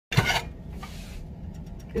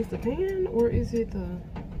Is the pan or is it the?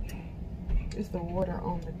 It's the water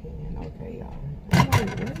on the pan. Okay, y'all. I'm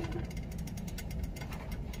like, really?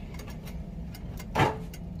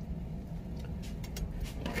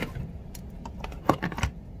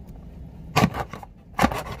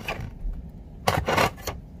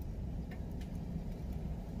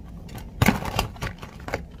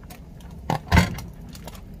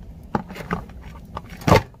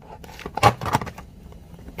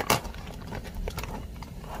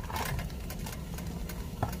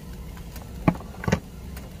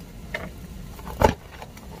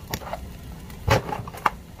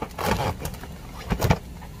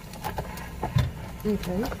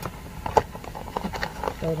 Okay.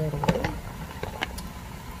 Throw that away.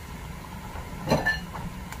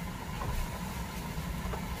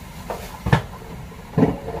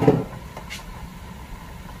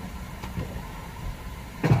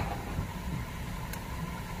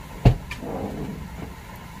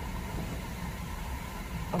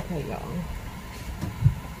 Okay, y'all.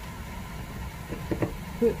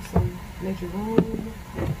 Put some macaron.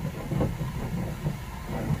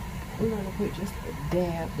 We're gonna put just a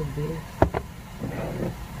dab of this,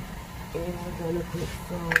 and we're gonna put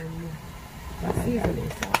some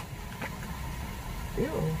seasoning salt. Ew,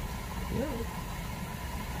 ew.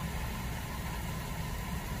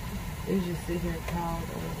 It's just sit here piled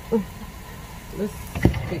up. Let's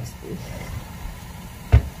fix this.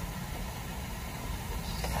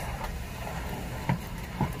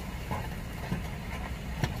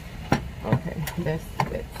 Okay, that's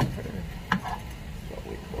better. So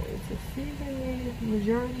we're going to season the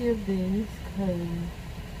majority of this,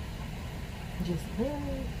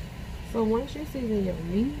 so once you season your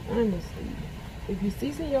meat, honestly, if you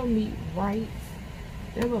season your meat right,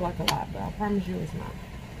 it look like a lot, but I promise you it's not.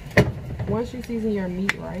 Once you season your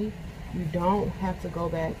meat right, you don't have to go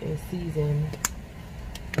back and season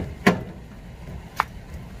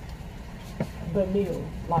the meal.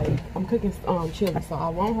 Like, I'm cooking chili, so I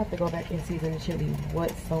won't have to go back and season the chili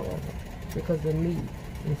whatsoever because the meat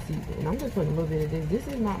is seasoned. And I'm just putting a little bit of this. This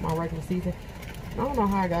is not my regular season. I don't know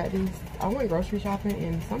how I got this. I went grocery shopping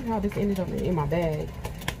and somehow this ended up in my bag,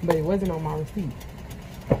 but it wasn't on my receipt.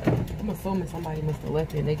 I'm assuming somebody must have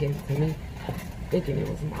left it and they gave it to me thinking it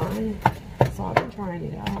was mine. So I've been trying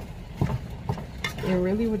it out. And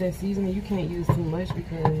really with that seasoning, you can't use too much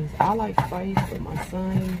because I like spice, but my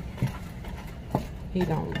son, he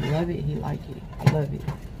don't love it. He like it. Love it.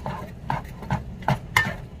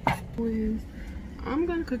 I'm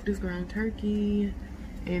gonna cook this ground turkey,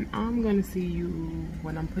 and I'm gonna see you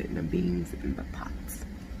when I'm putting the beans in the pots.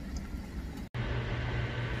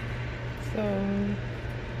 So,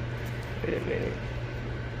 wait a minute.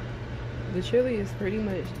 The chili is pretty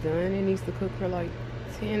much done. It needs to cook for like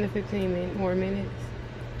 10 to 15 more minutes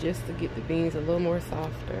just to get the beans a little more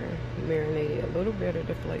softer, marinated a little better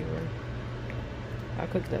to flavor. I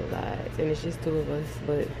cooked a lot, and it's just 2 of us,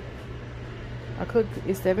 but I cooked,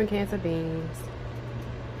 it's 7 cans of beans,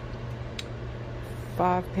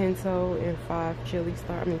 5 pinto and 5 chili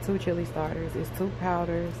starters. I mean 2 chili starters. It's 2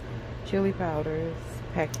 powders, chili powders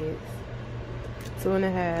packets,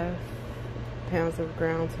 2.5 pounds of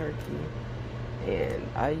ground turkey, and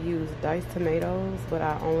I use diced tomatoes, but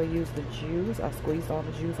I only use the juice. I squeezed all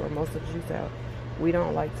the juice or most of the juice out. We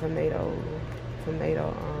don't like tomato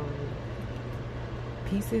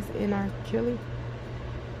pieces in our chili.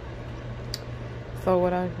 So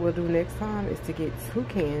what I will do next time is to get 2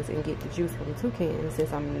 cans and get the juice from 2 cans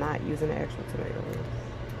since I'm not using the actual tomatoes.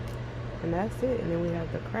 And that's it. And then we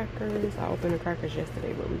have the crackers. I opened the crackers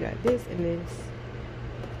yesterday, but we got this and this.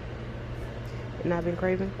 And I've been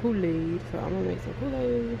craving Kool-Aid, so I'm gonna make some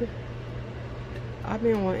Kool-Aid. I've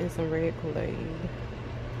been wanting some red Kool-Aid.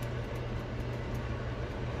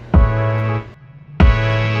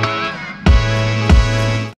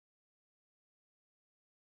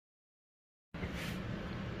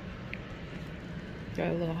 Got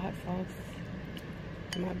a little hot sauce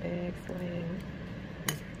in my bag, swag.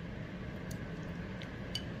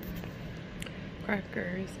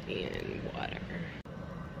 Crackers and water.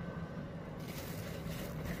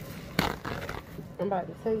 I'm about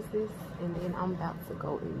to taste this, and then I'm about to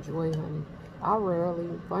go enjoy, honey.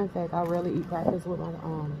 Fun fact, I rarely eat crackers with my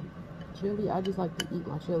chili. I just like to eat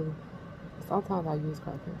my chili. Sometimes I use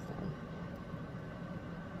crackers, though.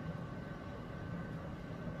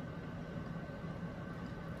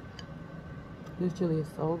 This chili is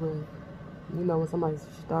so good. You know, when somebody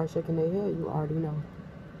starts shaking their head, you already know.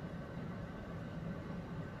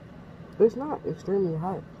 It's not extremely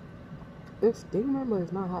hot. It's steaming, but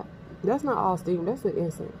it's not hot. That's not all steam. That's the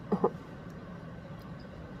instant.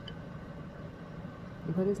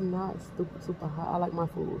 But it's not super hot. I like my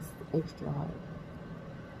foods extra hot.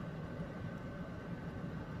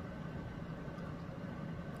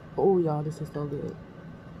 Oh, y'all, this is so good.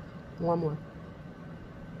 One more.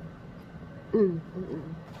 I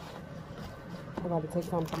gotta take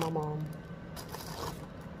some to my mom.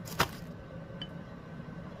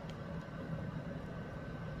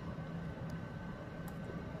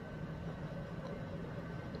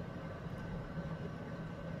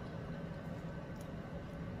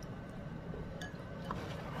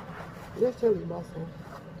 This chili busting.